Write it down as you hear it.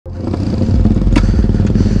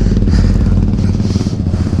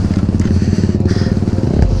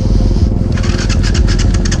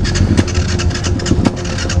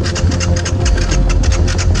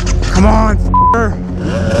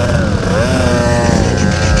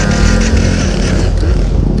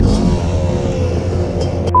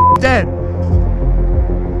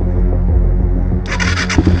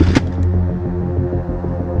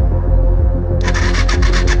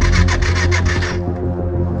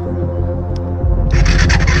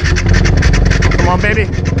on, baby.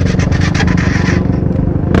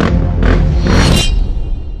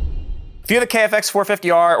 If you have the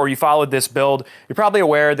KFX450R or you followed this build, you're probably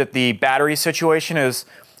aware that the battery situation is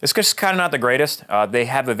just kind of not the greatest. They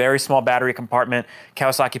have a very small battery compartment.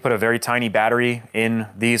 Kawasaki put a very tiny battery in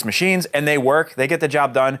these machines and they work. They get the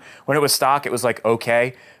job done. When it was stock, it was like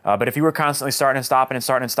okay. But if you were constantly starting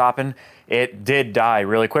and stopping, it did die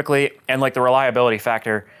really quickly. And like the reliability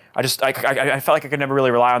factor, I felt like I could never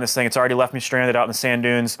really rely on this thing. It's already left me stranded out in the sand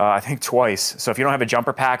dunes, I think twice. So if you don't have a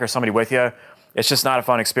jumper pack or somebody with you, it's just not a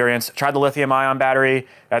fun experience. Tried the lithium-ion battery,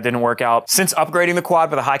 that didn't work out. Since upgrading the quad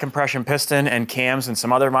with a high compression piston and cams and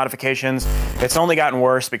some other modifications, it's only gotten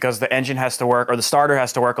worse because the engine has to work, or the starter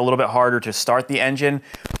has to work a little bit harder to start the engine,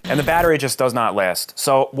 and the battery just does not last.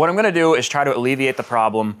 So what I'm gonna do is try to alleviate the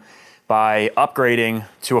problem by upgrading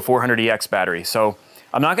to a 400EX battery. So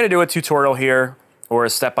I'm not gonna do a tutorial here or a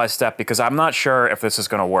step-by-step because I'm not sure if this is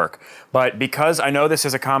gonna work. But because I know this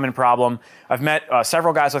is a common problem, I've met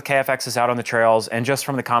several guys with KFXs out on the trails, and just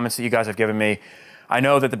from the comments that you guys have given me, I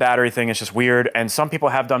know that the battery thing is just weird, and some people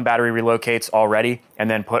have done battery relocates already and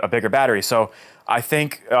then put a bigger battery. So I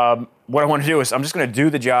think what I wanna do is I'm just gonna do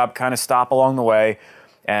the job, kind of stop along the way,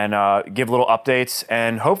 and give little updates,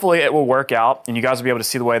 and hopefully it will work out and you guys will be able to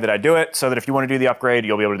see the way that I do it so that if you want to do the upgrade,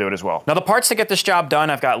 you'll be able to do it as well. Now the parts to get this job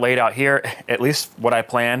done I've got laid out here, at least what I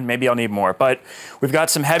planned. Maybe I'll need more, but we've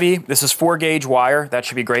got some heavy, this is 4-gauge wire. That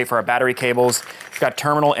should be great for our battery cables. We've got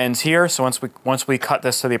terminal ends here, so once we cut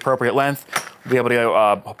this to the appropriate length, we'll be able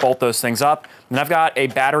to bolt those things up. And I've got a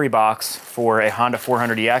battery box for a Honda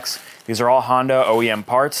 400EX. These are all Honda OEM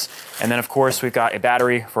parts. And then of course we've got a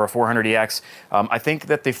battery for a 400EX. I think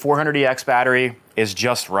that the 400EX battery is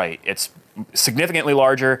just right. It's significantly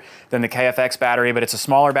larger than the KFX battery, but it's a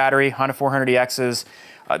smaller battery. Honda 400EXs,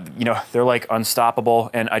 you know, they're like unstoppable.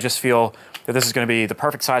 And I just feel that this is gonna be the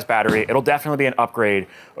perfect size battery. It'll definitely be an upgrade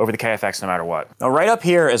over the KFX no matter what. Now right up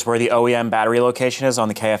here is where the OEM battery location is on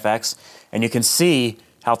the KFX. And you can see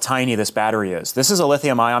how tiny this battery is. This is a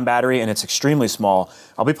lithium-ion battery and it's extremely small.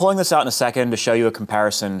 I'll be pulling this out in a second to show you a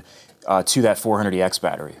comparison to that 400EX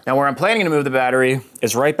battery. Now where I'm planning to move the battery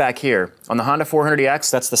is right back here. On the Honda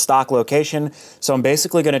 400EX, that's the stock location. So I'm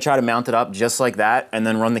basically gonna try to mount it up just like that and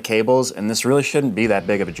then run the cables, and this really shouldn't be that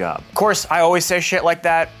big of a job. Of course, I always say shit like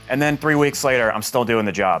that, and then 3 weeks later, I'm still doing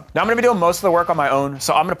the job. Now I'm gonna be doing most of the work on my own,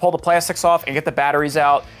 so I'm gonna pull the plastics off and get the batteries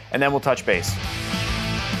out, and then we'll touch base.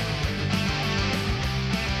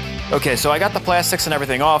 Okay, so I got the plastics and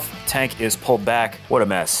everything off. Tank is pulled back. What a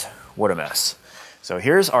mess, what a mess. So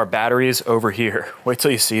here's our batteries over here. Wait till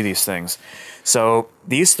you see these things. So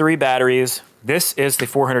these 3 batteries, this is the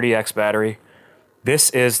 400EX battery.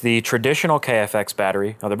 This is the traditional KFX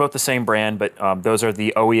battery. Now they're both the same brand, but those are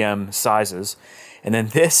the OEM sizes. And then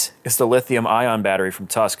this is the lithium-ion battery from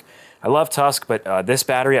Tusk. I love Tusk, but this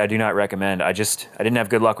battery I do not recommend. I didn't have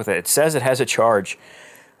good luck with it. It says it has a charge,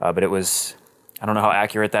 but it was, I don't know how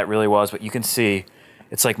accurate that really was, but you can see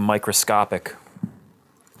it's like microscopic,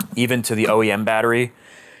 even to the OEM battery.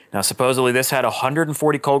 Now, supposedly this had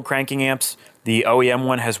 140 cold cranking amps. The OEM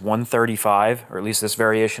one has 135, or at least this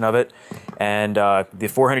variation of it. And the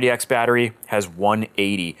 400EX battery has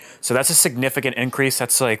 180. So that's a significant increase.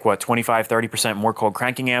 That's like, what, 25, 30% more cold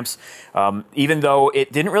cranking amps. Even though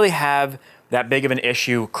it didn't really have that big of an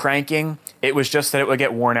issue cranking, it was just that it would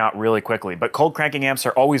get worn out really quickly. But cold cranking amps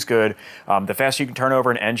are always good. The faster you can turn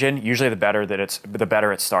over an engine, usually the better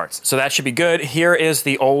it starts. So that should be good. Here is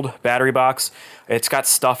the old battery box. It's got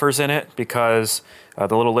stuffers in it because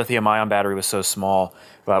the little lithium-ion battery was so small.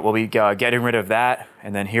 But we'll be getting rid of that.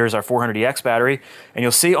 And then here's our 400EX battery. And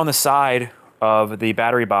you'll see on the side of the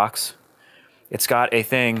battery box, it's got a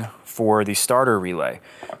thing for the starter relay.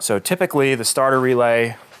 So typically the starter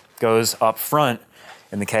relay goes up front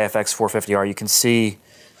in the KFX450R. You can see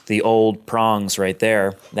the old prongs right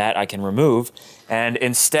there that I can remove. And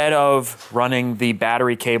instead of running the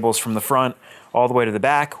battery cables from the front all the way to the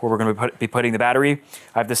back where we're going to be putting the battery,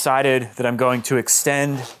 I've decided that I'm going to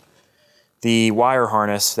extend the wire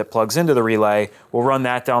harness that plugs into the relay. We'll run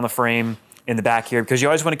that down the frame in the back here because you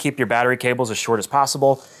always want to keep your battery cables as short as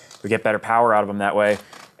possible. We get better power out of them that way.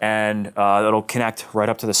 And it'll connect right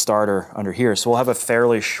up to the starter under here. So we'll have a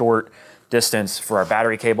fairly short distance for our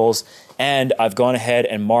battery cables. And I've gone ahead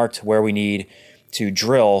and marked where we need to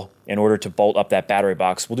drill in order to bolt up that battery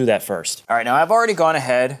box. We'll do that first. All right, now I've already gone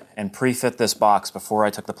ahead and pre-fit this box before I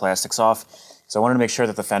took the plastics off. So I wanted to make sure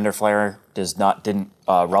that the fender flare didn't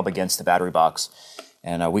rub against the battery box.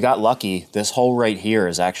 And we got lucky. This hole right here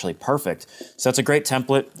is actually perfect. So that's a great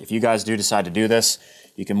template. If you guys do decide to do this,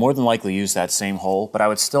 you can more than likely use that same hole, but I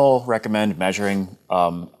would still recommend measuring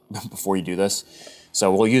before you do this.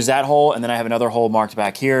 So we'll use that hole, and then I have another hole marked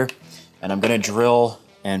back here, and I'm gonna drill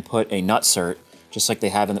and put a nutsert, just like they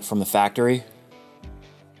have from the factory.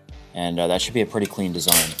 And that should be a pretty clean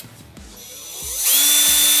design.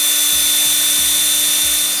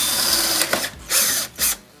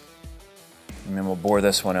 And then we'll bore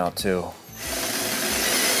this one out too.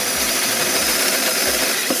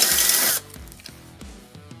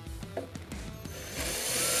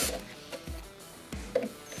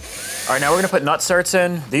 All right, now we're gonna put nutserts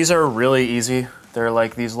in. These are really easy. They're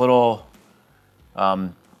like these little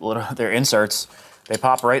they're inserts. They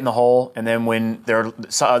pop right in the hole, and then when they're, you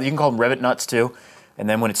can call them rivet nuts too, and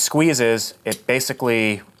then when it squeezes, it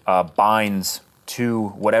basically binds to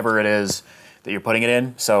whatever it is that you're putting it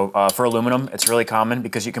in. So for aluminum, it's really common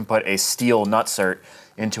because you can put a steel nutsert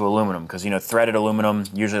into aluminum, because threaded aluminum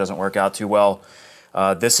usually doesn't work out too well.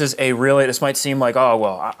 This might seem like, oh,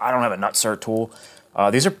 well, I don't have a nutsert tool.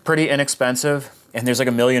 These are pretty inexpensive, and there's like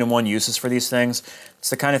 1,000,001 uses for these things. It's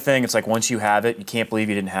the kind of thing, it's like once you have it, you can't believe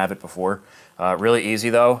you didn't have it before. Really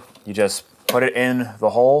easy though. You just put it in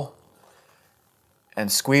the hole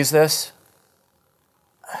and squeeze this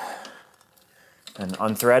and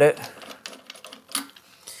unthread it.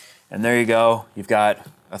 And there you go. You've got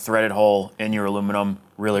a threaded hole in your aluminum.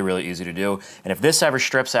 Really, really easy to do. And if this ever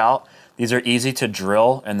strips out, these are easy to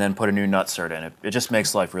drill and then put a new nutsert in it. It just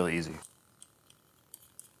makes life really easy.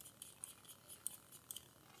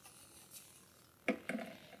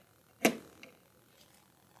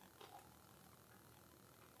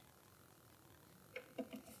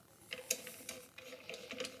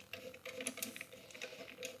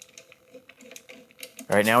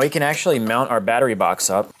 All right, now we can actually mount our battery box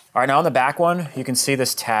up. All right, now on the back one, you can see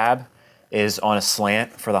this tab is on a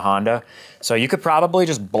slant for the Honda. So you could probably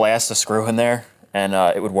just blast a screw in there and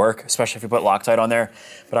it would work, especially if you put Loctite on there.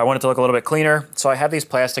 But I want it to look a little bit cleaner. So I have these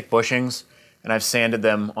plastic bushings and I've sanded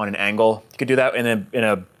them on an angle. You could do that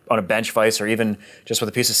on a bench vise, or even just with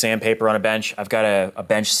a piece of sandpaper on a bench. I've got a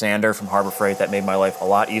bench sander from Harbor Freight that made my life a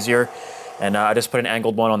lot easier. And I just put an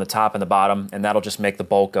angled one on the top and the bottom, and that'll just make the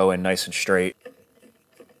bolt go in nice and straight.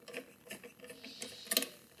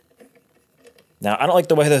 Now, I don't like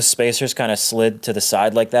the way those spacers kind of slid to the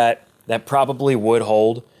side like that. That probably would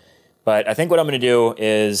hold. But I think what I'm going to do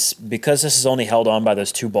is, because this is only held on by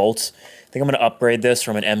those 2 bolts, I think I'm going to upgrade this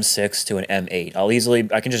from an M6 to an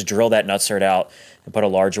M8. I can just drill that nutsert out and put a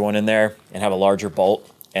larger one in there and have a larger bolt.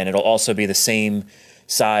 And it'll also be the same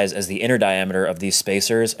size as the inner diameter of these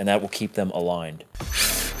spacers, and that will keep them aligned.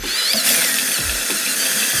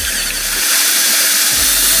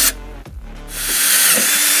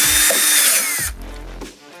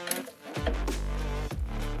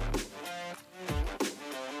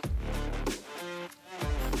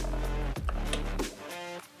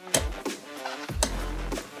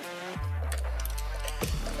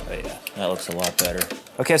 Oh yeah, that looks a lot better.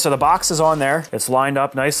 Okay, so the box is on there. It's lined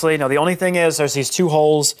up nicely. Now the only thing is there's these 2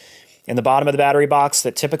 holes in the bottom of the battery box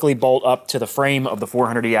that typically bolt up to the frame of the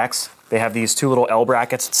 400EX. They have these 2 little L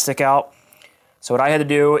brackets that stick out. So what I had to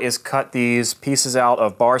do is cut these pieces out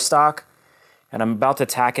of bar stock, and I'm about to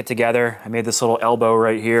tack it together. I made this little elbow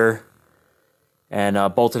right here and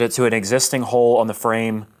bolted it to an existing hole on the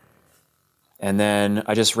frame. And then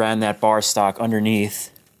I just ran that bar stock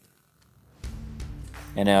underneath.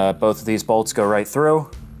 And both of these bolts go right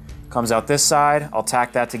through. Comes out this side, I'll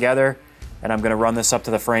tack that together, and I'm gonna run this up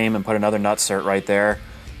to the frame and put another nutsert right there.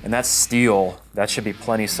 And that's steel, that should be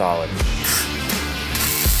plenty solid.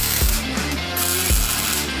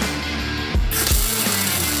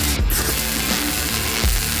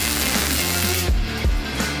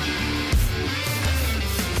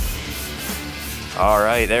 All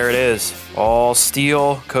right, there it is. All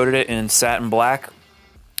steel, coated it in satin black.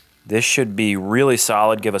 This should be really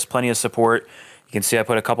solid, give us plenty of support. You can see I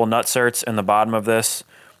put a couple nutserts in the bottom of this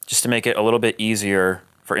just to make it a little bit easier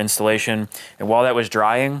for installation. And while that was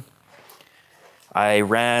drying, I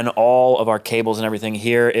ran all of our cables and everything.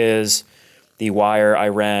 Here is the wire I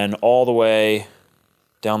ran all the way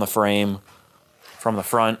down the frame from the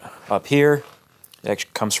front up here. It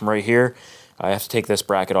actually comes from right here. I have to take this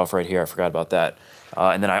bracket off right here. I forgot about that.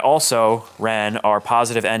 And then I also ran our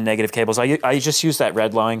positive and negative cables. I just used that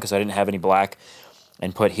red line because I didn't have any black,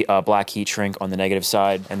 and put black heat shrink on the negative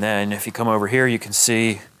side. And then if you come over here, you can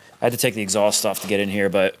see, I had to take the exhaust off to get in here,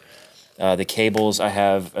 but the cables I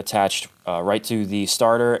have attached right to the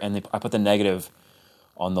starter, and I put the negative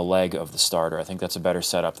on the leg of the starter. I think that's a better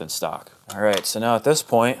setup than stock. All right, so now at this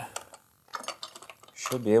point,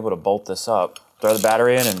 should be able to bolt this up, throw the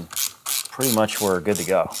battery in, and pretty much we're good to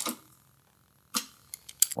go.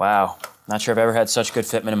 Wow, not sure I've ever had such good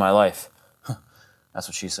fitment in my life. That's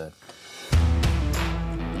what she said.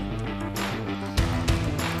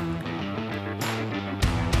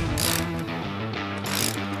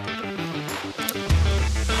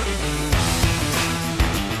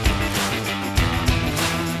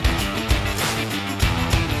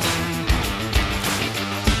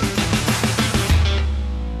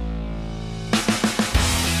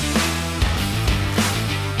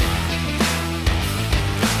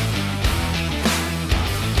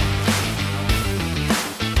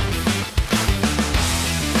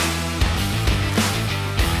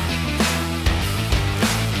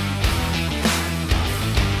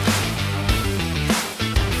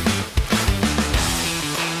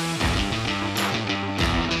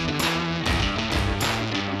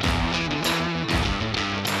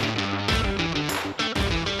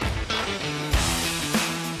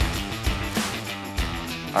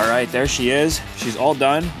 All right, there she is. She's all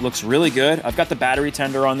done. Looks really good. I've got the battery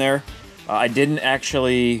tender on there. I didn't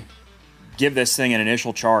actually give this thing an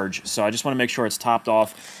initial charge, so I just want to make sure it's topped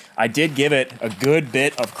off. I did give it a good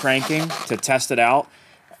bit of cranking to test it out,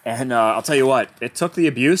 and I'll tell you what, it took the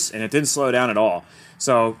abuse and it didn't slow down at all.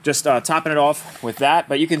 So just topping it off with that,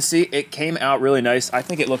 but you can see it came out really nice. I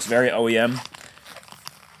think it looks very OEM.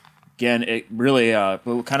 Again, it really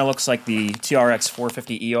kind of looks like the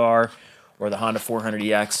TRX450ER or the Honda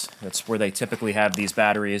 400EX. That's where they typically have these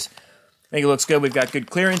batteries. I think it looks good. We've got good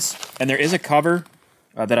clearance, and there is a cover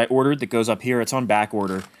that I ordered that goes up here. It's on back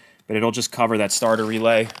order, but it'll just cover that starter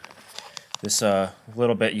relay. This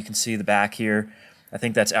little bit, you can see the back here. I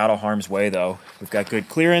think that's out of harm's way, though. We've got good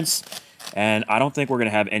clearance, and I don't think we're going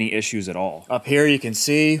to have any issues at all. Up here, you can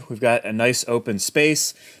see we've got a nice open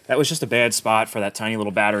space. That was just a bad spot for that tiny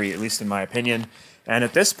little battery, at least in my opinion. And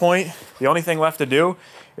at this point, the only thing left to do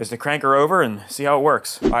is to crank her over and see how it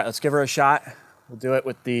works. All right, let's give her a shot. We'll do it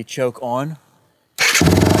with the choke on.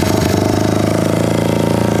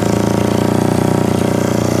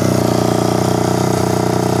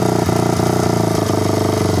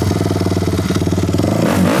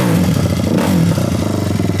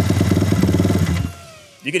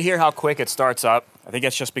 You can hear how quick it starts up. I think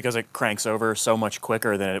it's just because it cranks over so much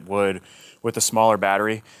quicker than it would with the smaller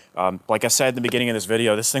battery. Like I said at the beginning of this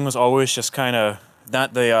video, this thing was always just kind of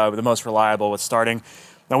not the most reliable with starting.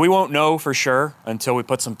 Now, we won't know for sure until we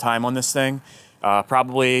put some time on this thing.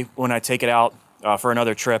 Probably when I take it out for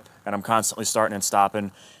another trip and I'm constantly starting and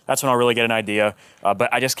stopping, that's when I'll really get an idea.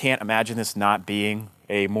 But I just can't imagine this not being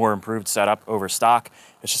a more improved setup over stock.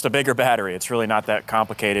 It's just a bigger battery. It's really not that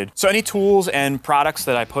complicated. So any tools and products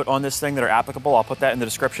that I put on this thing that are applicable, I'll put that in the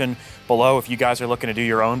description below if you guys are looking to do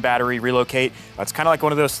your own battery relocate. It's kind of like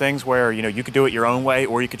one of those things where, you know, you could do it your own way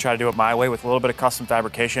or you could try to do it my way with a little bit of custom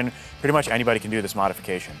fabrication. Pretty much anybody can do this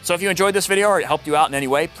modification. So if you enjoyed this video or it helped you out in any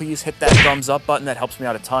way, please hit that thumbs up button. That helps me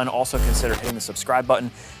out a ton. Also consider hitting the subscribe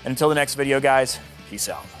button. And until the next video, guys, peace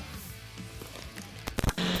out.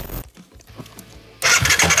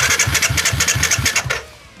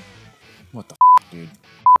 What the f, dude?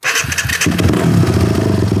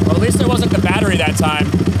 Well, at least it wasn't the battery that time.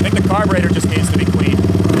 I think the carburetor just needs to be cleaned.